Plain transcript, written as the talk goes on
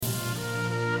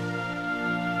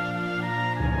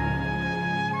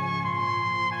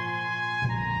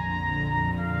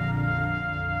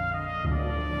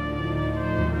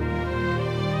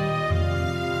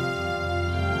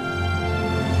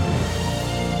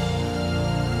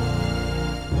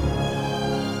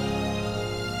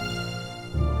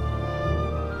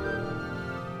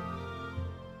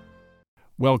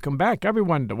Welcome back,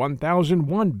 everyone, to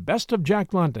 1001 Best of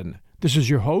Jack London. This is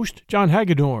your host, John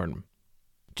Hagedorn.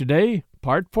 Today,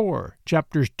 Part 4,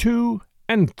 Chapters 2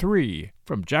 and 3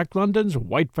 from Jack London's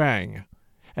White Fang.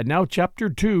 And now Chapter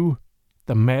 2,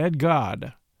 The Mad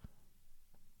God.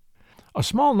 A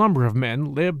small number of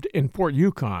men lived in Fort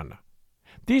Yukon.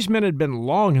 These men had been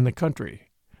long in the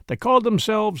country. They called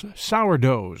themselves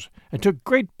sourdoughs and took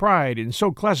great pride in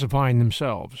so classifying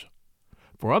themselves.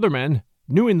 For other men,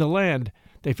 new in the land,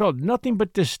 they felt nothing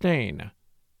but disdain.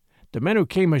 The men who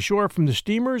came ashore from the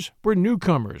steamers were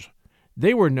newcomers.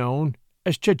 They were known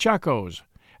as chachacos,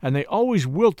 and they always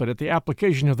wilted at the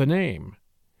application of the name.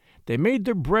 They made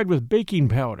their bread with baking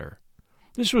powder.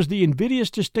 This was the invidious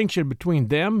distinction between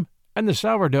them and the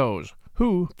sourdoughs,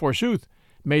 who, forsooth,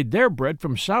 made their bread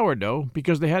from sourdough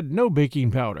because they had no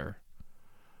baking powder.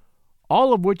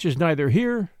 All of which is neither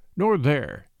here nor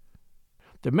there.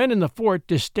 The men in the fort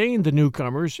disdained the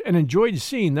newcomers and enjoyed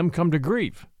seeing them come to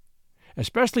grief.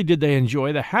 Especially did they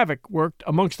enjoy the havoc worked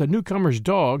amongst the newcomers'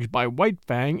 dogs by White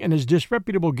Fang and his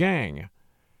disreputable gang.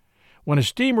 When a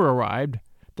steamer arrived,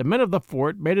 the men of the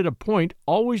fort made it a point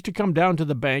always to come down to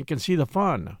the bank and see the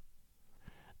fun.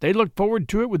 They looked forward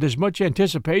to it with as much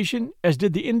anticipation as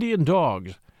did the Indian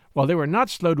dogs, while they were not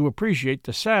slow to appreciate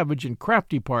the savage and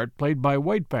crafty part played by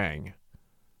White Fang.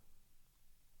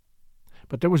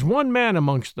 But there was one man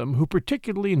amongst them who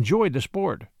particularly enjoyed the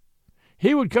sport.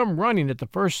 He would come running at the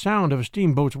first sound of a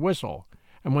steamboat's whistle,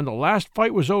 and when the last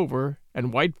fight was over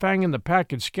and White Fang and the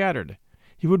pack had scattered,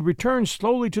 he would return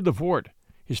slowly to the fort,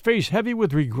 his face heavy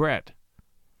with regret.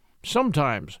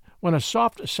 Sometimes, when a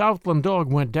soft Southland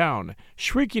dog went down,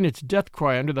 shrieking its death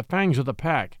cry under the fangs of the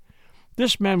pack,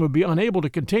 this man would be unable to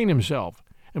contain himself,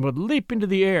 and would leap into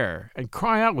the air and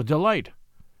cry out with delight.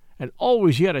 And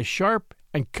always he had a sharp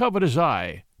and covetous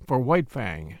eye for White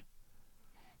Fang.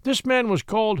 This man was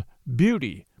called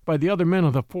Beauty by the other men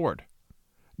of the fort.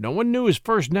 No one knew his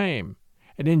first name,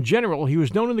 and in general he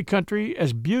was known in the country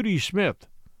as Beauty Smith.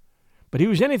 But he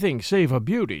was anything save a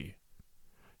beauty.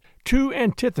 To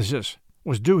antithesis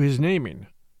was due his naming.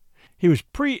 He was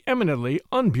preeminently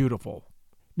unbeautiful.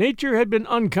 Nature had been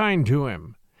unkind to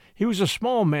him. He was a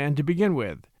small man to begin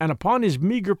with, and upon his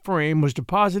meager frame was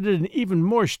deposited an even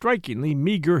more strikingly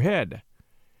meager head.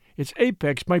 Its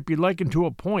apex might be likened to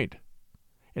a point.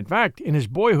 In fact, in his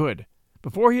boyhood,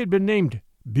 before he had been named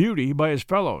Beauty by his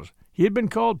fellows, he had been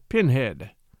called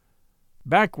Pinhead.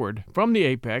 Backward, from the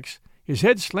apex, his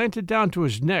head slanted down to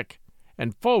his neck,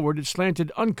 and forward it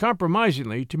slanted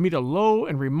uncompromisingly to meet a low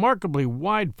and remarkably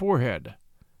wide forehead.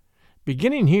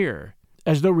 Beginning here,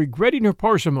 as though regretting her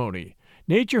parsimony,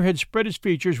 nature had spread his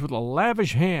features with a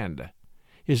lavish hand.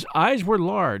 His eyes were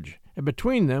large, and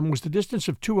between them was the distance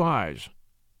of two eyes.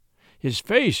 His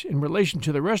face, in relation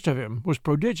to the rest of him, was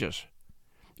prodigious.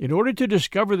 In order to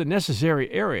discover the necessary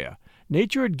area,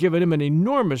 nature had given him an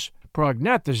enormous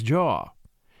prognathous jaw.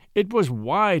 It was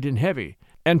wide and heavy,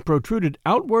 and protruded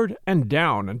outward and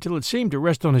down until it seemed to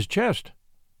rest on his chest.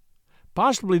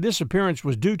 Possibly this appearance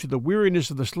was due to the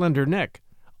weariness of the slender neck,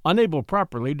 unable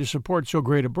properly to support so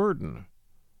great a burden.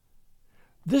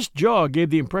 This jaw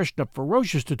gave the impression of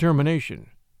ferocious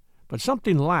determination, but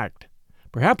something lacked.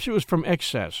 Perhaps it was from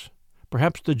excess.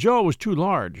 Perhaps the jaw was too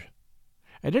large.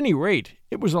 At any rate,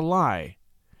 it was a lie.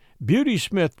 Beauty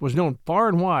Smith was known far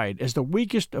and wide as the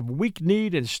weakest of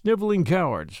weak-kneed and sniveling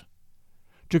cowards.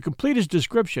 To complete his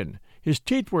description, his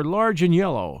teeth were large and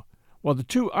yellow, while the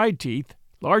two eye-teeth,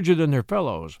 larger than their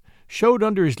fellows, showed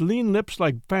under his lean lips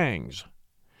like fangs.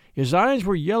 His eyes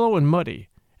were yellow and muddy,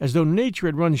 as though nature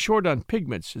had run short on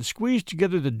pigments and squeezed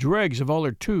together the dregs of all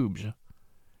her tubes.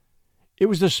 It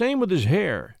was the same with his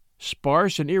hair,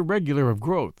 sparse and irregular of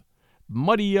growth,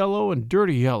 muddy yellow and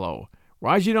dirty yellow,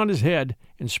 rising on his head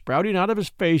and sprouting out of his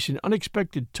face in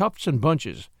unexpected tufts and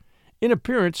bunches, in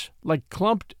appearance like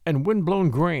clumped and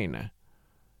wind-blown grain.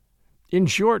 In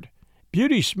short,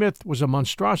 Beauty Smith was a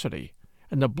monstrosity,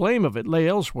 and the blame of it lay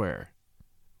elsewhere.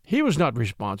 He was not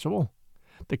responsible.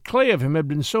 The clay of him had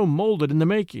been so molded in the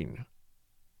making.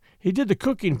 He did the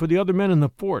cooking for the other men in the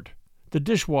fort, the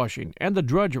dishwashing, and the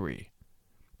drudgery.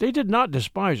 They did not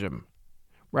despise him.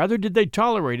 Rather did they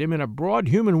tolerate him in a broad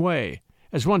human way,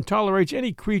 as one tolerates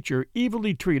any creature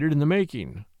evilly treated in the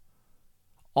making.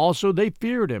 Also they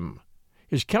feared him.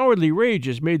 His cowardly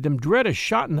rages made them dread a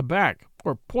shot in the back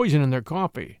or poison in their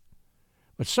coffee.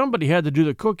 But somebody had to do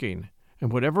the cooking,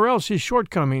 and whatever else his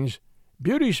shortcomings,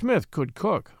 Beauty Smith could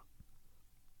cook.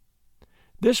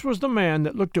 This was the man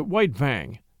that looked at White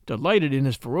Fang, delighted in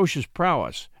his ferocious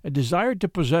prowess, and desired to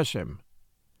possess him.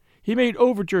 He made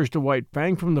overtures to White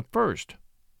Fang from the first.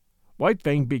 White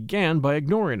Fang began by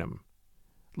ignoring him.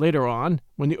 Later on,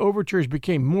 when the overtures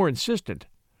became more insistent,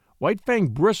 White Fang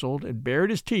bristled and bared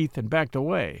his teeth and backed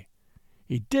away.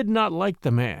 He did not like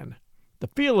the man. The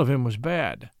feel of him was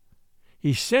bad.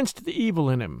 He sensed the evil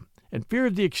in him and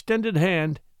feared the extended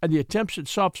hand and the attempts at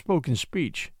soft-spoken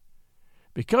speech.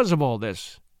 Because of all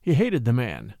this, he hated the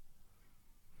man.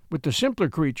 With the simpler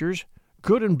creatures,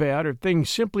 good and bad are things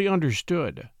simply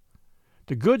understood.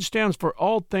 The good stands for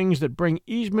all things that bring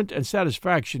easement and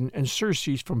satisfaction and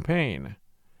surcease from pain.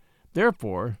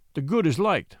 Therefore, the good is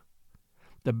liked.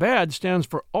 The bad stands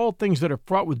for all things that are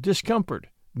fraught with discomfort,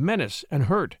 menace, and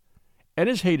hurt, and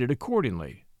is hated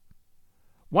accordingly.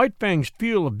 White Fang's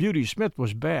feel of Beauty Smith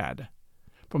was bad.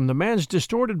 From the man's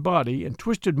distorted body and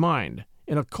twisted mind,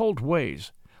 in occult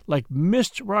ways, like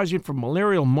mists rising from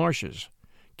malarial marshes,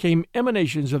 came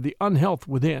emanations of the unhealth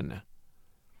within.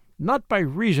 Not by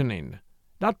reasoning,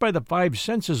 not by the five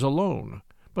senses alone,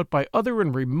 but by other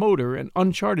and remoter and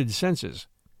uncharted senses,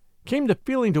 came the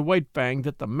feeling to White Fang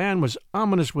that the man was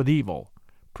ominous with evil,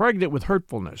 pregnant with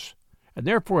hurtfulness, and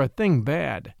therefore a thing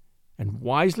bad, and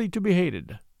wisely to be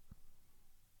hated.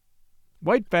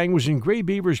 White Fang was in Gray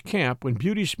Beaver's camp when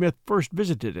Beauty Smith first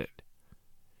visited it.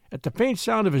 At the faint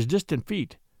sound of his distant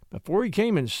feet, before he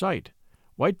came in sight,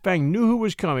 White Fang knew who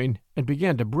was coming and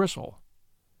began to bristle.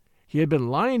 He had been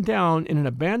lying down in an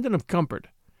abandon of comfort,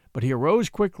 but he arose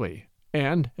quickly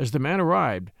and, as the man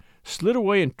arrived, slid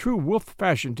away in true wolf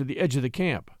fashion to the edge of the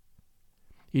camp.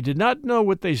 He did not know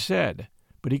what they said,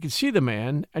 but he could see the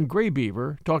man and Gray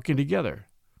Beaver talking together.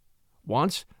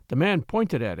 Once the man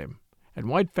pointed at him, and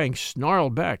White Fang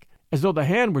snarled back as though the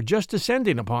hand were just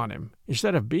descending upon him,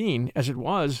 instead of being, as it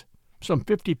was, some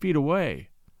 50 feet away.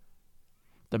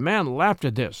 The man laughed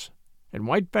at this, and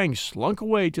White Fang slunk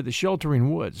away to the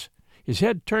sheltering woods, his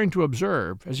head turned to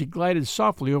observe as he glided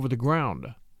softly over the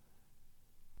ground.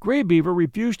 Gray Beaver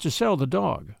refused to sell the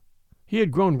dog. He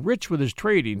had grown rich with his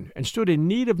trading and stood in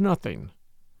need of nothing.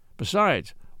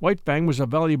 Besides, White Fang was a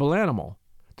valuable animal,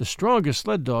 the strongest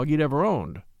sled dog he'd ever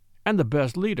owned, and the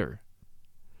best leader.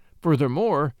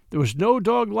 Furthermore, there was no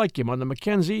dog like him on the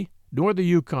Mackenzie nor the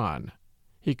Yukon.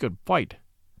 He could fight.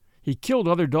 He killed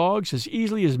other dogs as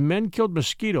easily as men killed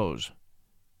mosquitoes.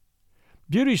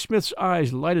 Beauty Smith's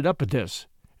eyes lighted up at this,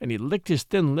 and he licked his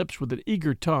thin lips with an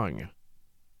eager tongue.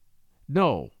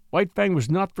 No, White Fang was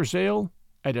not for sale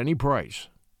at any price.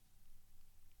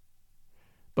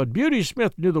 But Beauty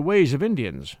Smith knew the ways of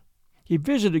Indians. He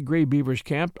visited Gray Beaver's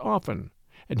camp often,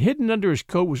 and hidden under his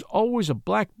coat was always a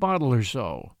black bottle or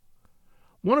so.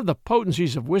 One of the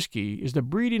potencies of whiskey is the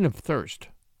breeding of thirst.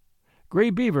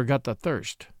 Gray Beaver got the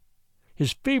thirst.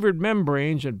 His fevered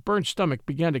membranes and burnt stomach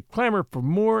began to clamor for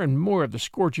more and more of the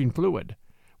scorching fluid,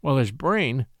 while his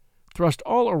brain, thrust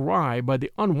all awry by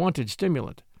the unwanted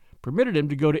stimulant, permitted him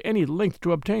to go to any length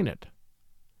to obtain it.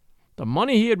 The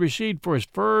money he had received for his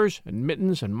furs and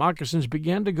mittens and moccasins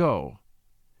began to go.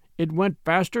 It went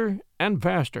faster and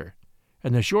faster,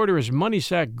 and the shorter his money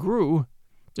sack grew,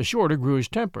 the shorter grew his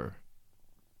temper.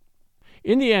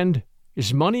 In the end,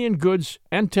 his money and goods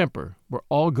and temper were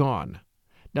all gone.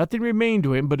 Nothing remained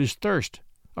to him but his thirst,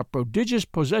 a prodigious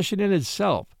possession in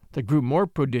itself that grew more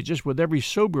prodigious with every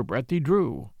sober breath he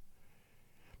drew.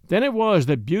 Then it was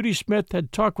that Beauty Smith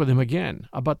had talked with him again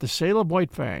about the sale of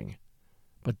White Fang.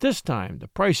 But this time the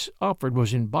price offered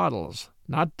was in bottles,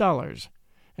 not dollars,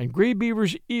 and Gray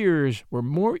Beaver's ears were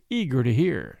more eager to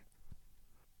hear.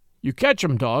 "You catch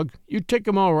 'em, dog. You take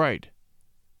 'em all right,"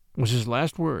 was his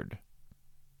last word.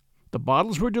 The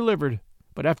bottles were delivered,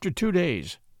 but after 2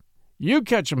 days. "You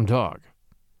catch 'em, dog,"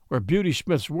 were Beauty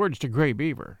Smith's words to Gray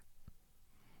Beaver.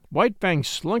 White Fang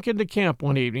slunk into camp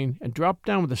one evening and dropped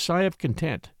down with a sigh of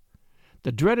content.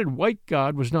 The dreaded white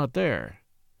god was not there.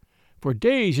 For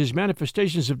days his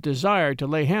manifestations of desire to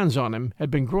lay hands on him had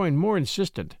been growing more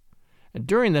insistent, and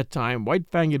during that time White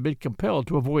Fang had been compelled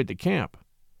to avoid the camp.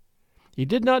 He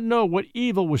did not know what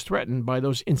evil was threatened by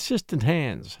those insistent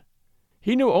hands.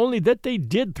 He knew only that they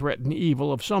did threaten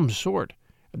evil of some sort,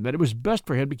 and that it was best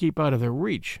for him to keep out of their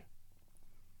reach.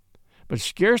 But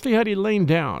scarcely had he lain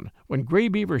down when Gray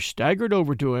Beaver staggered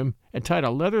over to him and tied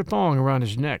a leather thong around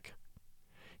his neck.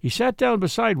 He sat down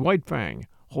beside White Fang,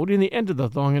 holding the end of the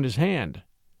thong in his hand.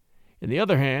 In the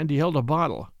other hand he held a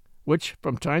bottle, which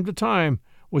from time to time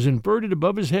was inverted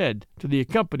above his head to the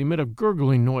accompaniment of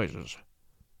gurgling noises.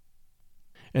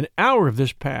 An hour of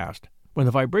this passed, when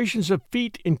the vibrations of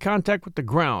feet in contact with the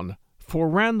ground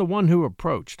foreran the one who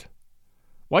approached.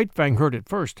 White Fang heard it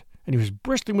first, and he was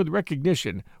bristling with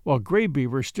recognition, while Gray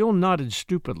Beaver still nodded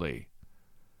stupidly.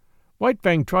 White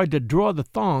Fang tried to draw the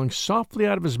thong softly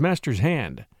out of his master's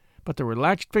hand, but the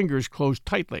relaxed fingers closed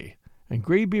tightly, and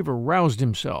Gray Beaver roused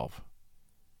himself.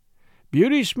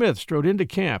 Beauty Smith strode into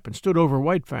camp and stood over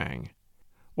White Fang.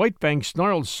 White Fang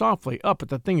snarled softly up at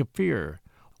the thing of fear,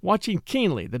 watching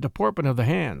keenly the deportment of the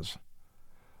hands.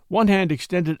 One hand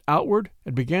extended outward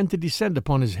and began to descend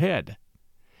upon his head.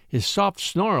 His soft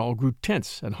snarl grew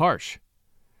tense and harsh.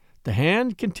 The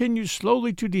hand continued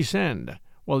slowly to descend,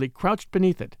 while he crouched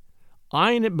beneath it,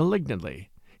 eyeing it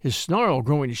malignantly, his snarl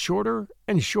growing shorter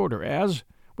and shorter as,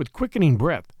 with quickening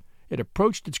breath, it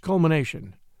approached its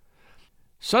culmination.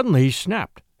 Suddenly he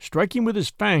snapped, striking with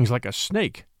his fangs like a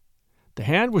snake. The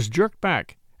hand was jerked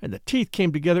back, and the teeth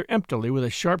came together emptily with a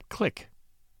sharp click.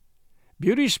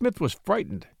 Beauty Smith was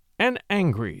frightened and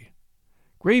angry.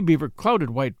 Gray Beaver clouted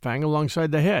White Fang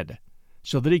alongside the head,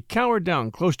 so that he cowered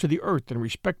down close to the earth in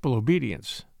respectful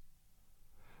obedience.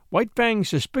 White Fang's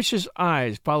suspicious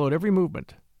eyes followed every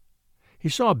movement. He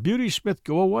saw Beauty Smith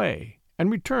go away and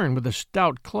return with a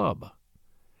stout club.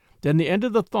 Then the end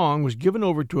of the thong was given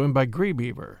over to him by Gray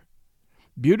Beaver.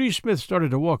 Beauty Smith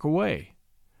started to walk away.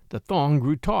 The thong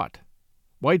grew taut.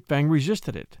 White Fang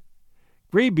resisted it.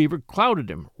 Gray Beaver clouted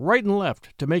him right and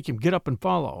left to make him get up and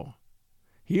follow.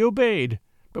 He obeyed,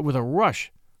 but with a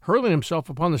rush, hurling himself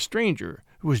upon the stranger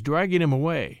who was dragging him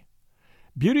away.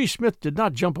 Beauty Smith did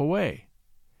not jump away.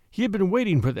 He had been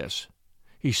waiting for this.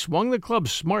 He swung the club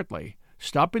smartly,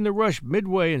 stopping the rush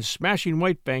midway and smashing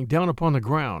White Fang down upon the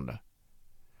ground.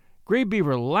 Gray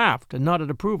Beaver laughed and nodded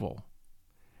approval.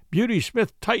 Beauty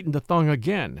Smith tightened the thong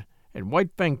again, and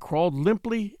White Fang crawled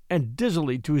limply and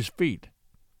dizzily to his feet.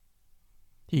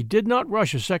 He did not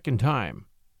rush a second time.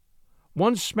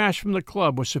 One smash from the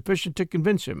club was sufficient to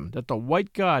convince him that the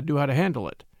White God knew how to handle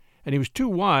it, and he was too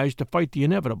wise to fight the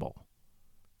inevitable.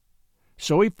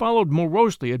 So he followed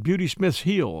morosely at Beauty Smith's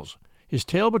heels, his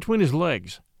tail between his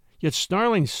legs, yet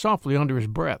snarling softly under his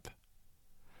breath.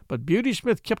 But Beauty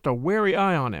Smith kept a wary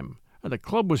eye on him, and the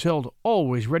club was held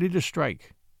always ready to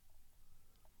strike.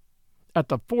 At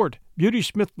the fort, Beauty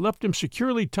Smith left him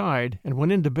securely tied and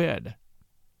went into bed.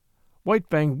 White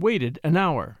Fang waited an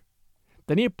hour.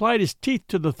 Then he applied his teeth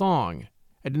to the thong,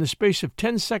 and in the space of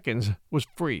 10 seconds was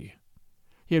free.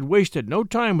 He had wasted no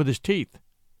time with his teeth.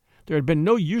 There had been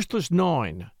no useless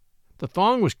gnawing. The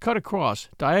thong was cut across,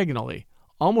 diagonally,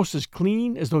 almost as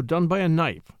clean as though done by a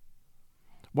knife.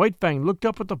 White Fang looked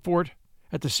up at the fort,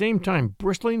 at the same time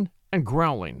bristling and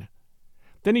growling.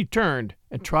 Then he turned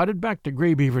and trotted back to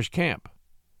Gray Beaver's camp.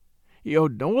 He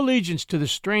owed no allegiance to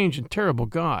this strange and terrible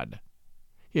god.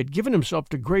 He had given himself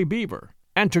to Gray Beaver,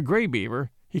 and to Gray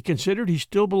Beaver he considered he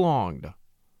still belonged.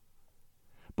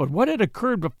 But what had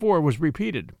occurred before was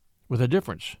repeated, with a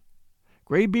difference.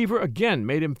 Gray Beaver again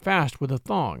made him fast with a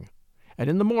thong, and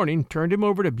in the morning turned him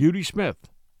over to Beauty Smith.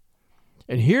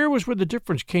 And here was where the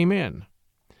difference came in.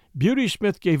 Beauty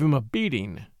Smith gave him a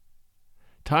beating.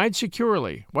 Tied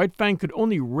securely, White Fang could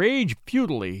only rage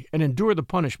futilely and endure the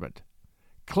punishment.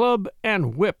 Club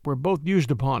and whip were both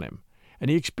used upon him, and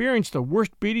he experienced the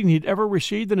worst beating he'd ever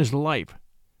received in his life.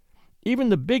 Even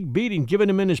the big beating given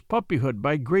him in his puppyhood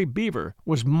by Gray Beaver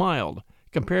was mild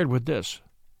compared with this.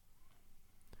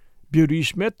 Beauty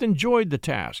Smith enjoyed the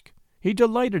task. He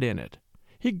delighted in it.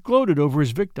 He gloated over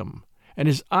his victim, and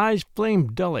his eyes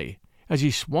flamed dully as he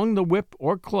swung the whip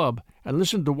or club and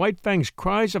listened to White Fang's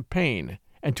cries of pain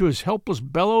and to his helpless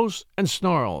bellows and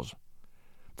snarls.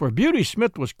 For Beauty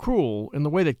Smith was cruel in the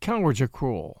way that cowards are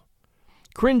cruel.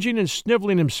 Cringing and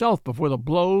sniveling himself before the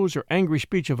blows or angry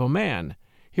speech of a man,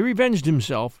 he revenged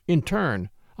himself, in turn,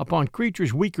 upon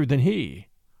creatures weaker than he.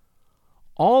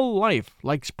 All life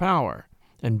likes power,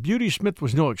 and Beauty Smith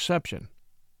was no exception.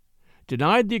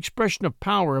 Denied the expression of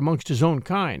power amongst his own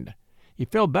kind, he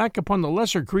fell back upon the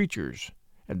lesser creatures,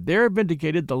 and there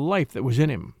vindicated the life that was in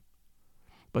him.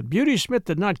 But Beauty Smith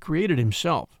had not created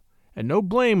himself, and no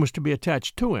blame was to be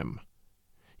attached to him.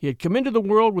 He had come into the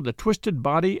world with a twisted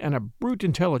body and a brute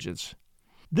intelligence.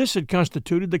 This had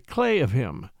constituted the clay of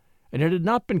him, and it had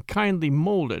not been kindly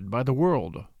molded by the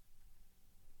world.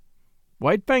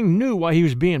 White Fang knew why he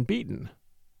was being beaten.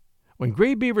 When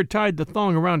Gray Beaver tied the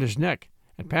thong around his neck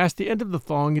and passed the end of the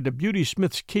thong into Beauty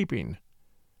Smith's keeping,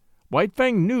 White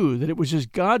Fang knew that it was his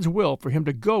God's will for him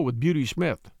to go with Beauty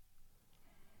Smith.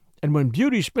 And when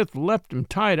Beauty Smith left him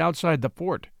tied outside the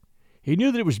fort, he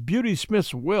knew that it was Beauty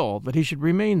Smith's will that he should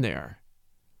remain there.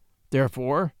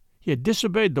 Therefore, he had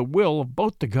disobeyed the will of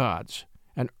both the gods,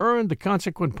 and earned the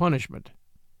consequent punishment.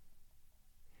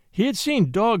 He had seen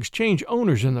dogs change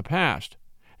owners in the past,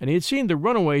 and he had seen the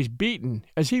runaways beaten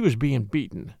as he was being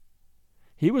beaten.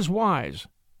 He was wise,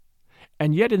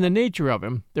 and yet in the nature of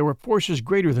him there were forces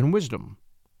greater than wisdom.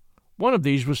 One of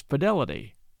these was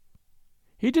fidelity.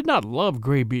 He did not love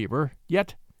Gray Beaver,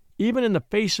 yet, even in the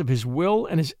face of his will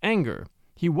and his anger,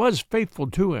 he was faithful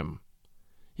to him.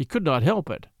 He could not help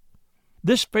it.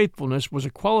 This faithfulness was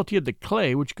a quality of the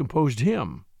clay which composed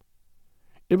him.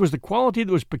 It was the quality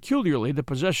that was peculiarly the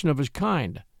possession of his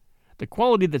kind, the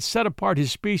quality that set apart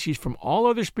his species from all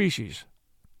other species,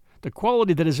 the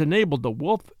quality that has enabled the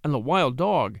wolf and the wild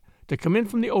dog to come in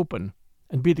from the open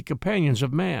and be the companions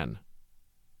of man.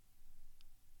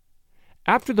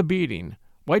 After the beating,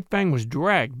 White Fang was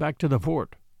dragged back to the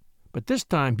fort, but this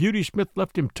time Beauty Smith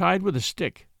left him tied with a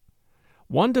stick.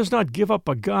 One does not give up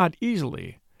a god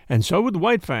easily, and so with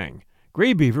White Fang.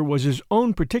 Gray Beaver was his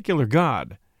own particular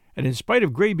god, and in spite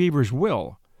of Gray Beaver's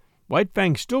will, White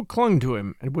Fang still clung to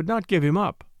him and would not give him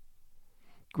up.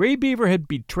 Gray Beaver had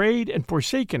betrayed and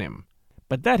forsaken him,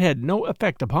 but that had no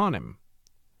effect upon him.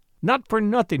 Not for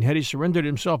nothing had he surrendered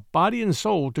himself body and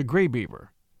soul to Gray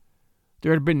Beaver.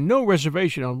 There had been no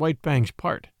reservation on White Fang's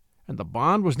part, and the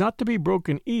bond was not to be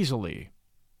broken easily.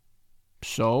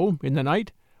 So, in the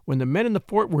night, when the men in the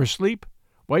fort were asleep,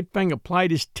 White Fang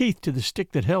applied his teeth to the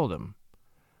stick that held him.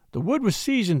 The wood was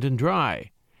seasoned and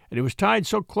dry, and it was tied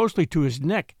so closely to his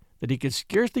neck that he could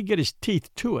scarcely get his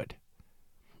teeth to it.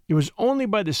 It was only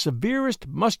by the severest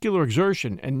muscular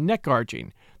exertion and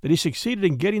neck-arching that he succeeded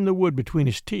in getting the wood between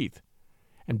his teeth,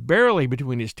 and barely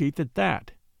between his teeth at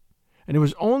that. And it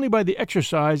was only by the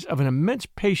exercise of an immense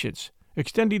patience,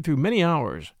 extending through many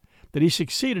hours, that he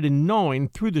succeeded in gnawing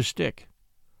through the stick.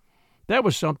 That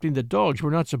was something that dogs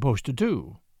were not supposed to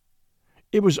do.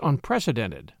 It was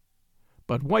unprecedented.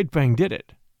 But White Fang did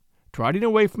it, trotting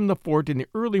away from the fort in the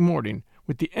early morning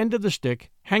with the end of the stick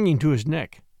hanging to his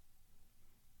neck.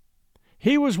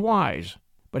 He was wise,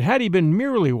 but had he been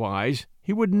merely wise,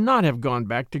 he would not have gone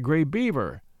back to Gray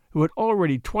Beaver, who had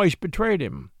already twice betrayed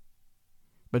him.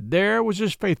 But there was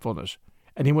his faithfulness,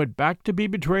 and he went back to be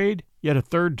betrayed yet a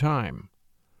third time.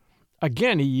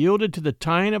 Again he yielded to the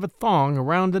tying of a thong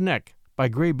around the neck by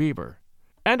Gray Beaver,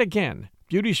 and again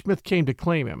Beauty Smith came to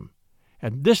claim him,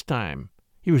 and this time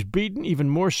he was beaten even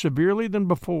more severely than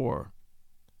before.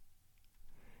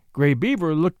 Gray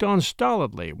Beaver looked on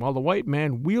stolidly while the white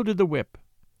man wielded the whip.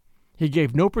 He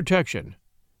gave no protection.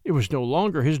 It was no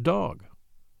longer his dog.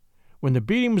 When the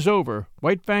beating was over,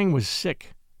 White Fang was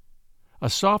sick. A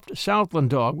soft Southland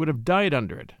dog would have died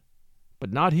under it,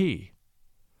 but not he.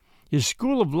 His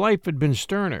school of life had been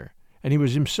sterner, and he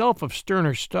was himself of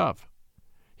sterner stuff.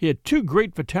 He had too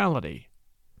great vitality.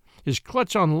 His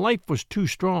clutch on life was too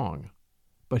strong,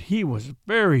 but he was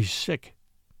very sick.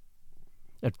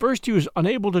 At first he was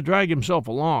unable to drag himself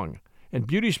along, and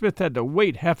Beauty Smith had to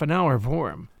wait half an hour for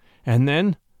him, and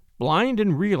then, blind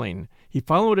and reeling, he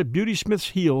followed at Beauty Smith's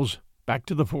heels back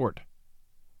to the fort.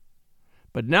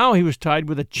 But now he was tied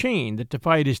with a chain that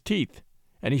defied his teeth,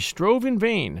 and he strove in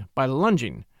vain, by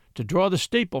lunging, to draw the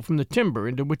staple from the timber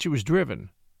into which it was driven.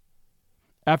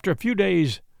 After a few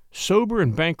days, sober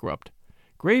and bankrupt,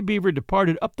 Gray Beaver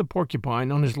departed up the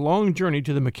Porcupine on his long journey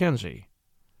to the Mackenzie.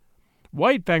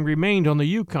 White Fang remained on the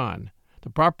Yukon, the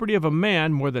property of a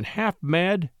man more than half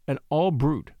mad and all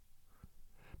brute.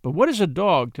 But what is a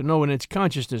dog to know in its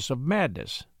consciousness of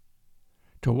madness?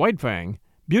 To White Fang,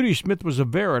 Beauty Smith was a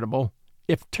veritable,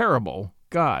 if terrible,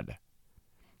 god.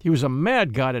 He was a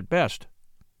mad god at best.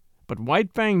 But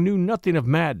White Fang knew nothing of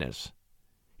madness.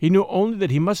 He knew only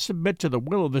that he must submit to the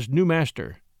will of his new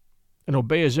master, and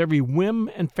obey his every whim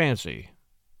and fancy.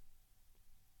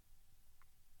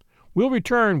 We'll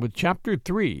return with Chapter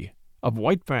 3 of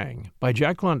White Fang by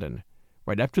Jack London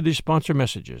right after these sponsor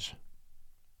messages.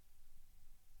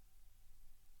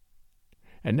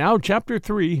 And now Chapter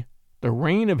 3, The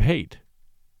Reign of Hate.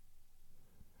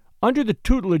 Under the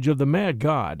tutelage of the mad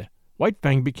god, White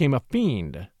Fang became a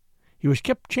fiend. He was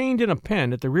kept chained in a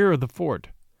pen at the rear of the fort,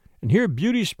 and here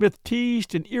Beauty Smith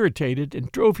teased and irritated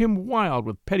and drove him wild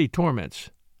with petty torments.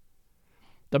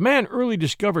 The man early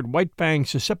discovered White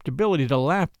Fang's susceptibility to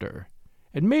laughter,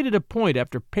 and made it a point,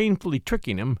 after painfully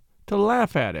tricking him, to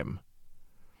laugh at him.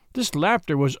 This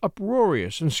laughter was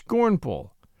uproarious and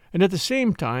scornful, and at the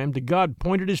same time the god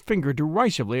pointed his finger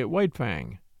derisively at White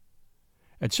Fang.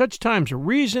 At such times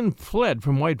reason fled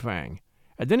from White Fang,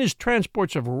 and then his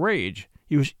transports of rage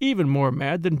he was even more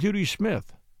mad than Beauty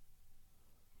Smith.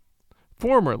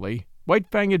 Formerly, White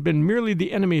Fang had been merely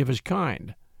the enemy of his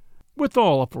kind,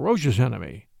 withal a ferocious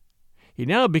enemy. He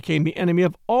now became the enemy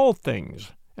of all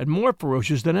things, and more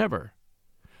ferocious than ever.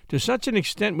 To such an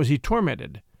extent was he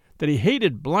tormented that he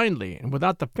hated blindly and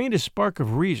without the faintest spark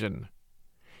of reason.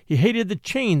 He hated the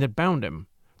chain that bound him,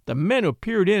 the men who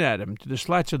peered in at him through the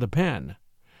slats of the pen,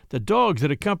 the dogs that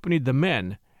accompanied the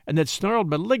men and that snarled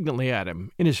malignantly at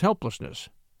him in his helplessness.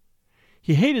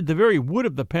 He hated the very wood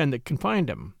of the pen that confined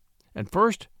him, and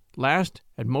first, last,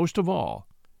 and most of all,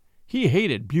 he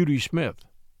hated Beauty Smith.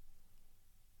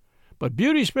 But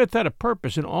Beauty Smith had a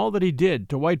purpose in all that he did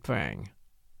to White Fang.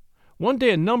 One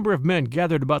day a number of men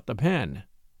gathered about the pen.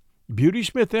 Beauty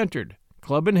Smith entered,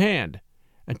 club in hand,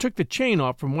 and took the chain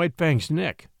off from White Fang's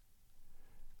neck.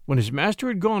 When his master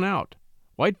had gone out,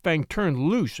 White Fang turned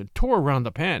loose and tore around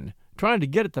the pen, trying to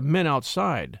get at the men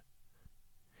outside.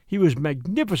 He was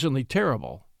magnificently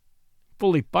terrible.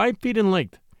 Fully 5 feet in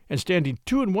length and standing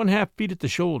 2 1/2 feet at the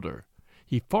shoulder,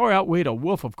 he far outweighed a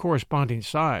wolf of corresponding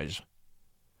size.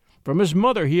 From his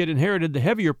mother he had inherited the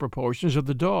heavier proportions of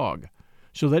the dog,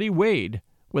 so that he weighed,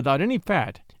 without any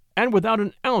fat and without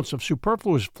an ounce of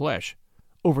superfluous flesh,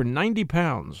 over 90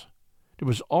 pounds. It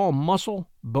was all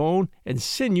muscle, bone, and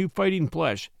sinew-fighting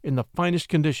flesh in the finest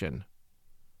condition.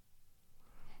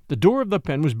 The door of the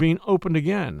pen was being opened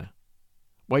again.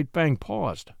 White Fang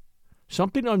paused.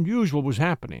 Something unusual was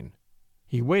happening.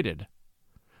 He waited.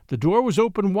 The door was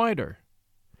opened wider.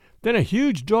 Then a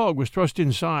huge dog was thrust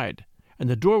inside, and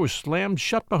the door was slammed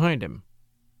shut behind him.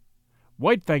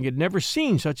 White Fang had never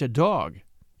seen such a dog.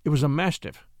 It was a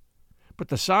mastiff. But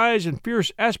the size and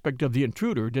fierce aspect of the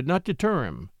intruder did not deter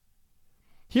him.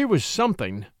 Here was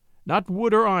something, not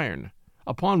wood or iron,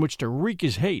 upon which to wreak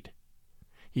his hate.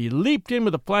 He leaped in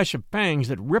with a flash of fangs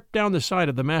that ripped down the side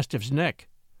of the mastiff's neck.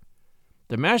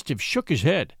 The mastiff shook his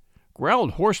head,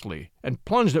 growled hoarsely, and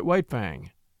plunged at White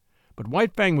Fang. But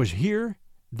White Fang was here,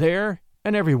 there,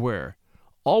 and everywhere,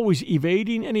 always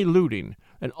evading and eluding,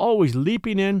 and always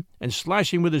leaping in and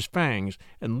slashing with his fangs,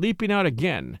 and leaping out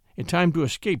again in time to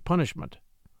escape punishment.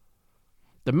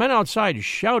 The men outside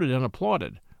shouted and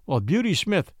applauded, while Beauty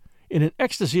Smith, in an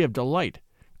ecstasy of delight,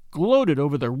 gloated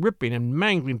over the ripping and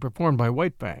mangling performed by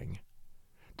White Fang.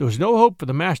 There was no hope for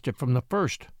the mastiff from the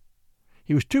first.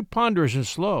 He was too ponderous and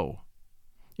slow.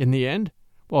 In the end,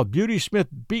 while Beauty Smith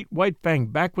beat White Fang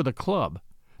back with a club,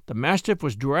 the mastiff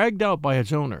was dragged out by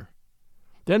its owner.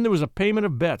 Then there was a payment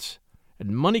of bets,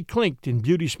 and money clinked in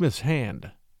Beauty Smith's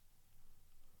hand.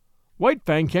 White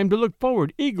Fang came to look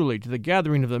forward eagerly to the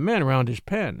gathering of the men around his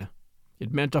pen.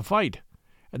 It meant a fight,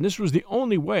 and this was the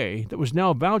only way that was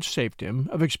now vouchsafed him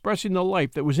of expressing the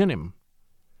life that was in him.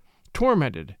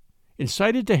 Tormented,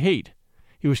 incited to hate,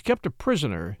 he was kept a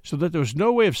prisoner so that there was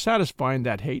no way of satisfying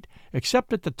that hate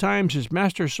except at the times his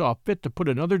master saw fit to put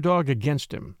another dog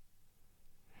against him.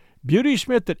 Beauty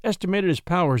Smith had estimated his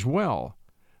powers well,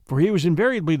 for he was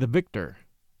invariably the victor.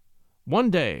 One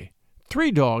day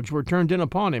 3 dogs were turned in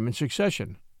upon him in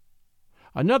succession.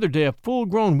 Another day a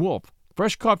full-grown wolf,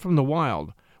 fresh caught from the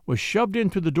wild, was shoved in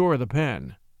through the door of the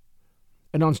pen.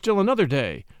 And on still another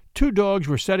day 2 dogs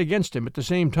were set against him at the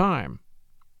same time.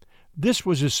 This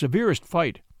was his severest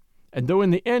fight, and though in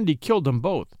the end he killed them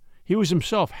both, he was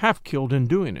himself half killed in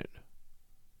doing it.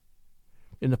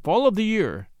 In the fall of the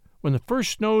year, when the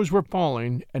first snows were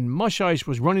falling and mush ice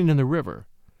was running in the river,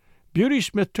 Beauty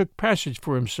Smith took passage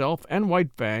for himself and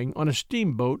White Fang on a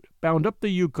steamboat bound up the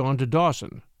Yukon to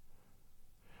Dawson.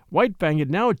 White Fang had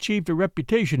now achieved a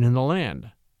reputation in the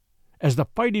land. As the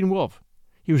Fighting Wolf,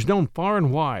 he was known far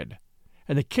and wide,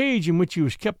 and the cage in which he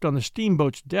was kept on the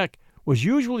steamboat's deck was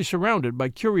usually surrounded by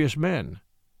curious men.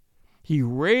 He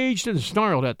raged and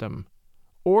snarled at them,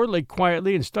 or lay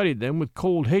quietly and studied them with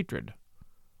cold hatred.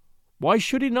 Why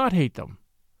should he not hate them?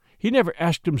 He never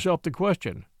asked himself the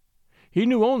question. He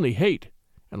knew only hate,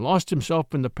 and lost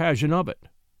himself in the passion of it.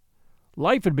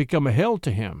 Life had become a hell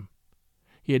to him.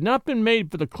 He had not been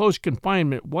made for the close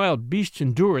confinement wild beasts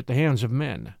endure at the hands of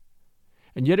men,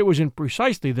 and yet it was in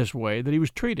precisely this way that he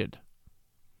was treated.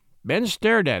 Men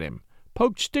stared at him,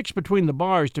 poked sticks between the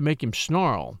bars to make him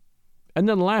snarl, and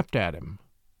then laughed at him.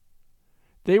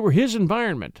 They were his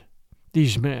environment,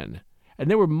 these men, and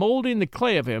they were molding the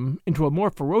clay of him into a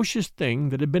more ferocious thing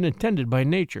that had been intended by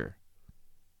nature.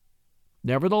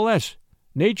 Nevertheless,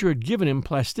 nature had given him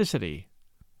plasticity.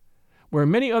 Where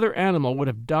many other animal would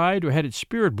have died or had its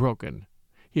spirit broken,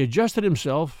 he adjusted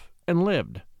himself and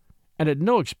lived, and at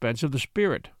no expense of the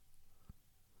spirit.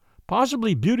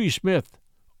 Possibly Beauty Smith,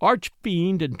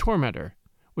 arch-fiend and tormentor,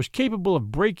 was capable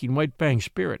of breaking White Fang's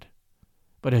spirit,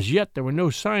 but as yet there were no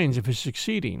signs of his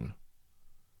succeeding.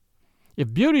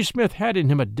 If Beauty Smith had in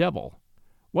him a devil,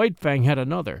 White Fang had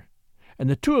another, and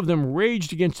the two of them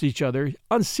raged against each other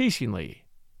unceasingly.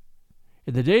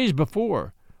 In the days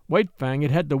before, White Fang had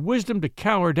had the wisdom to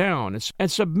cower down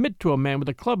and submit to a man with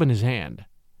a club in his hand,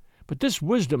 but this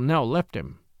wisdom now left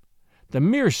him. The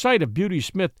mere sight of Beauty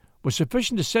Smith was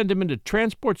sufficient to send him into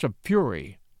transports of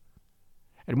fury.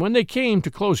 And when they came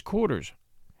to close quarters,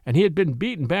 and he had been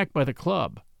beaten back by the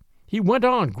club, he went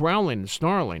on growling and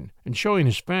snarling and showing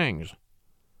his fangs.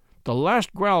 The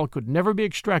last growl could never be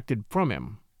extracted from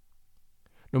him.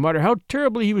 No matter how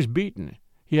terribly he was beaten,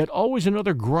 he had always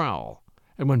another growl,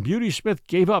 and when Beauty Smith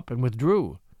gave up and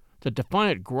withdrew, the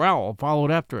defiant growl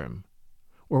followed after him,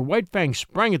 or White Fang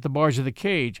sprang at the bars of the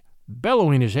cage,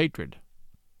 bellowing his hatred.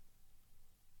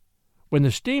 When the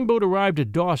steamboat arrived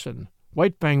at Dawson,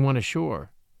 White Fang went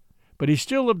ashore, but he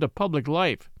still lived a public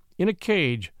life, in a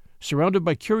cage, surrounded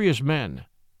by curious men.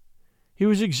 He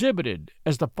was exhibited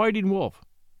as the Fighting Wolf,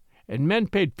 and men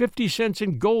paid 50 cents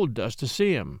in gold dust to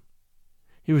see him.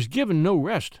 He was given no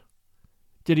rest.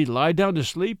 Did he lie down to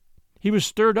sleep, he was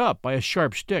stirred up by a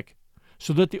sharp stick,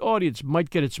 so that the audience might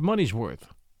get its money's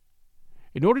worth.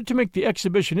 In order to make the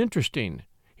exhibition interesting,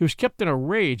 he was kept in a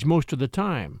rage most of the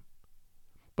time.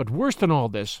 But worse than all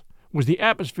this was the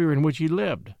atmosphere in which he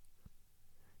lived.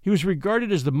 He was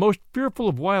regarded as the most fearful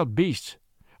of wild beasts,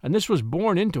 and this was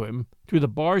borne into him through the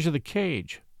bars of the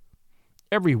cage.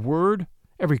 Every word,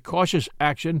 every cautious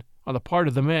action on the part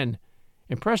of the men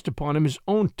impressed upon him his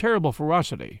own terrible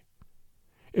ferocity.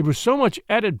 It was so much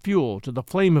added fuel to the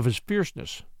flame of his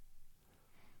fierceness.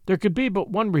 There could be but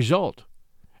one result,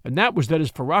 and that was that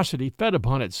his ferocity fed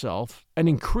upon itself and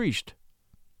increased.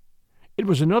 It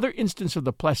was another instance of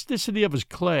the plasticity of his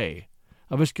clay,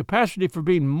 of his capacity for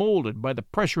being molded by the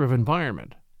pressure of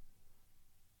environment.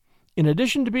 In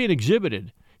addition to being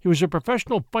exhibited, he was a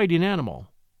professional fighting animal.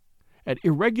 At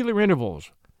irregular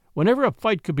intervals, whenever a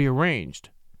fight could be arranged,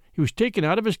 he was taken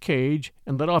out of his cage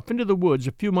and led off into the woods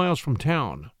a few miles from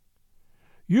town.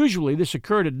 Usually this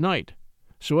occurred at night,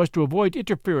 so as to avoid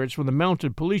interference from the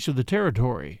mounted police of the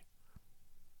territory.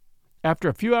 After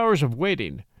a few hours of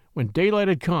waiting, when daylight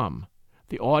had come,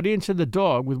 the audience and the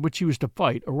dog with which he was to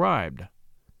fight arrived.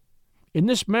 In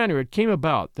this manner it came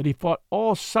about that he fought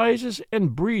all sizes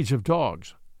and breeds of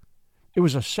dogs. It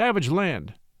was a savage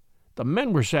land. The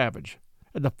men were savage,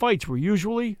 and the fights were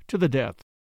usually to the death.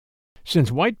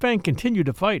 Since White Fang continued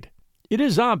to fight, it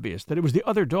is obvious that it was the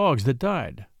other dogs that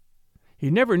died. He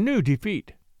never knew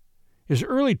defeat. His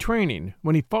early training,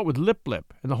 when he fought with Lip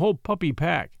Lip and the whole puppy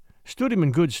pack, stood him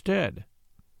in good stead.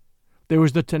 There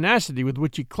was the tenacity with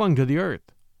which he clung to the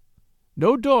earth.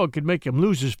 No dog could make him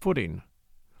lose his footing.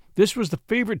 This was the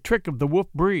favorite trick of the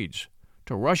wolf breeds,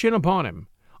 to rush in upon him,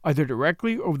 either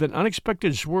directly or with an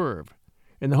unexpected swerve,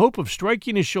 in the hope of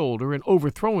striking his shoulder and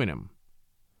overthrowing him.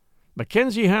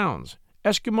 Mackenzie hounds,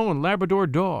 Eskimo and Labrador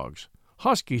dogs,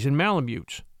 huskies and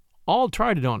Malamutes, all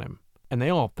tried it on him, and they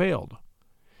all failed.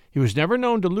 He was never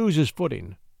known to lose his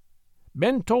footing.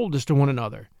 Men told this to one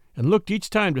another, and looked each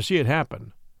time to see it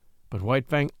happen, but White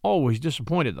Fang always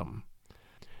disappointed them.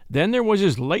 Then there was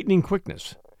his lightning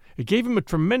quickness. It gave him a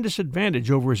tremendous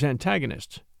advantage over his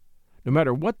antagonists. No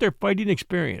matter what their fighting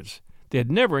experience, they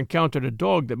had never encountered a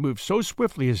dog that moved so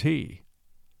swiftly as he.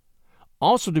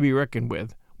 Also to be reckoned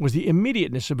with was the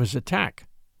immediateness of his attack.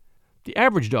 The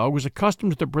average dog was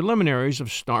accustomed to the preliminaries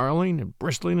of snarling and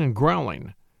bristling and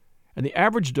growling, and the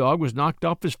average dog was knocked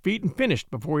off his feet and finished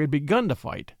before he had begun to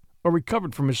fight or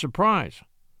recovered from his surprise.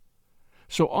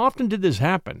 So often did this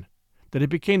happen that it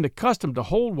became the custom to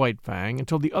hold White Fang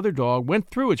until the other dog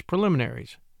went through its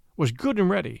preliminaries, was good and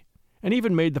ready, and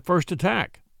even made the first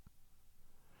attack.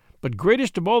 But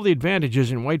greatest of all the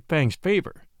advantages in White Fang's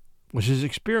favor was his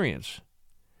experience.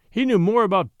 He knew more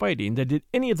about fighting than did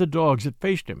any of the dogs that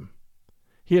faced him.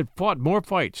 He had fought more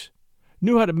fights,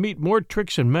 knew how to meet more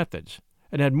tricks and methods,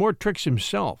 and had more tricks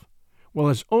himself, while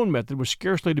his own method was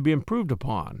scarcely to be improved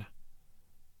upon.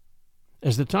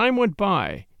 As the time went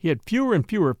by, he had fewer and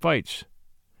fewer fights.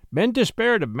 Men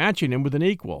despaired of matching him with an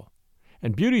equal,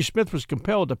 and Beauty Smith was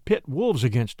compelled to pit wolves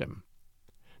against him.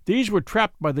 These were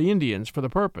trapped by the Indians for the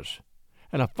purpose,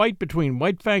 and a fight between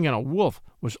White Fang and a wolf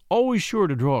was always sure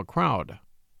to draw a crowd.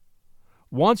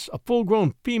 Once a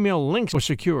full-grown female lynx was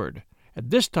secured, and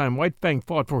this time White Fang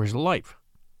fought for his life.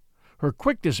 Her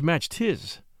quickness matched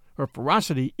his, her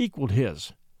ferocity equaled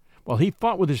his, while he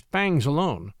fought with his fangs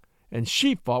alone, and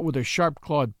she fought with her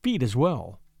sharp-clawed feet as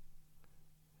well.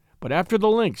 But after the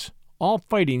lynx, all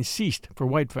fighting ceased for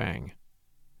White Fang.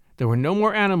 There were no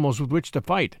more animals with which to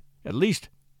fight, at least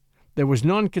there was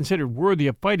none considered worthy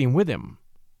of fighting with him.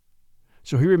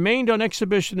 So he remained on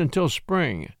exhibition until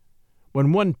spring,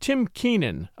 when one Tim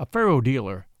Keenan, a faro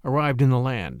dealer, arrived in the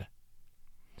land.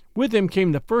 With him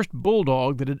came the first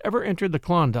bulldog that had ever entered the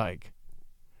Klondike.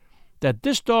 That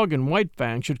this dog and White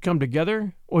Fang should come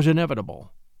together was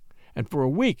inevitable, and for a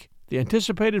week the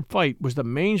anticipated fight was the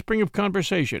mainspring of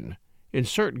conversation in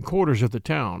certain quarters of the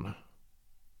town.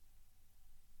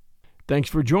 Thanks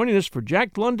for joining us for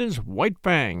Jack London's White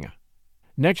Fang.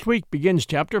 Next week begins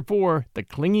Chapter 4, The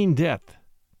Clinging Death.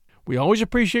 We always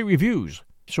appreciate reviews,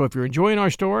 so if you're enjoying our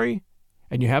story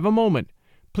and you have a moment,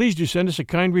 please do send us a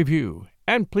kind review,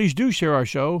 and please do share our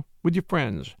show with your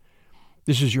friends.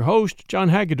 This is your host, John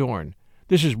Hagedorn.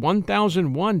 This is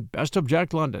 1001 Best of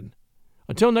Jack London.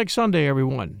 Until next Sunday,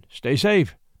 everyone, stay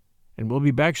safe, and we'll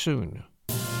be back soon.